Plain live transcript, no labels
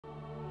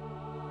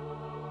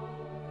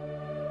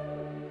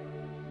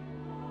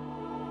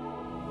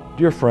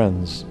Dear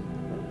friends,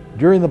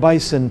 during the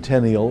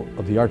bicentennial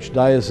of the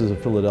Archdiocese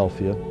of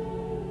Philadelphia,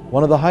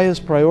 one of the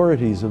highest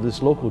priorities of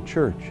this local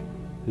church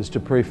is to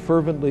pray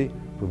fervently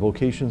for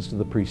vocations to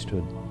the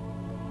priesthood.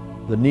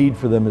 The need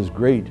for them is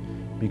great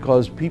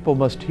because people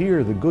must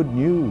hear the good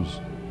news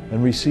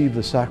and receive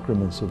the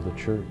sacraments of the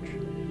church.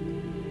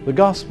 The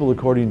Gospel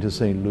according to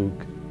St.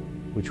 Luke,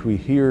 which we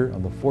hear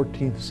on the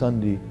 14th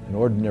Sunday in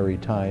Ordinary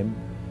Time,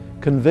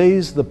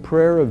 conveys the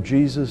prayer of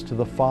Jesus to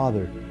the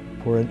Father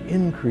for an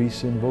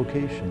increase in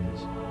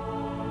vocations.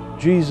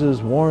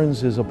 Jesus warns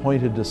his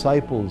appointed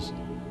disciples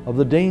of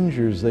the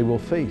dangers they will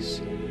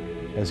face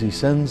as he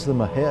sends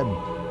them ahead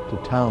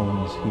to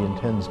towns he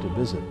intends to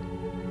visit.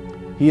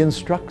 He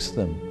instructs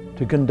them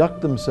to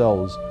conduct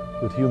themselves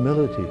with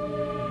humility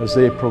as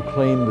they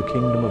proclaim the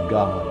kingdom of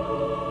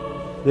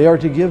God. They are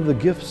to give the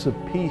gifts of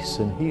peace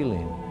and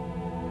healing.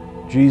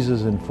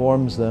 Jesus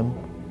informs them,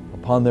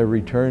 upon their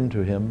return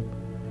to him,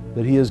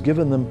 that he has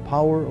given them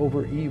power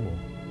over evil.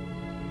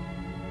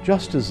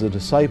 Just as the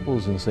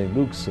disciples in St.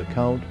 Luke's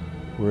account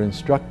were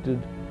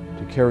instructed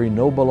to carry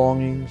no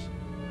belongings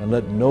and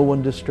let no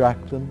one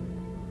distract them,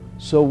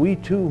 so we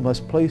too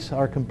must place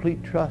our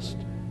complete trust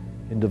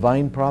in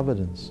divine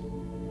providence.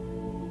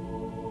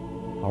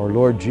 Our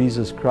Lord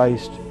Jesus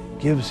Christ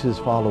gives his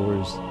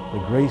followers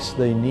the grace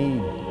they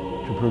need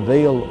to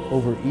prevail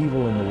over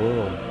evil in the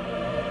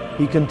world.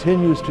 He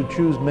continues to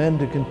choose men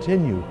to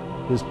continue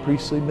his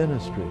priestly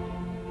ministry.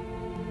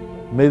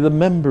 May the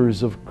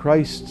members of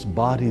Christ's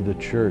body, the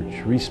Church,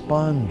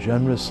 respond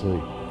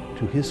generously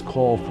to his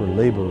call for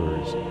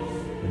laborers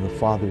in the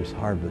Father's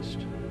harvest.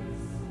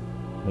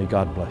 May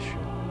God bless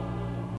you.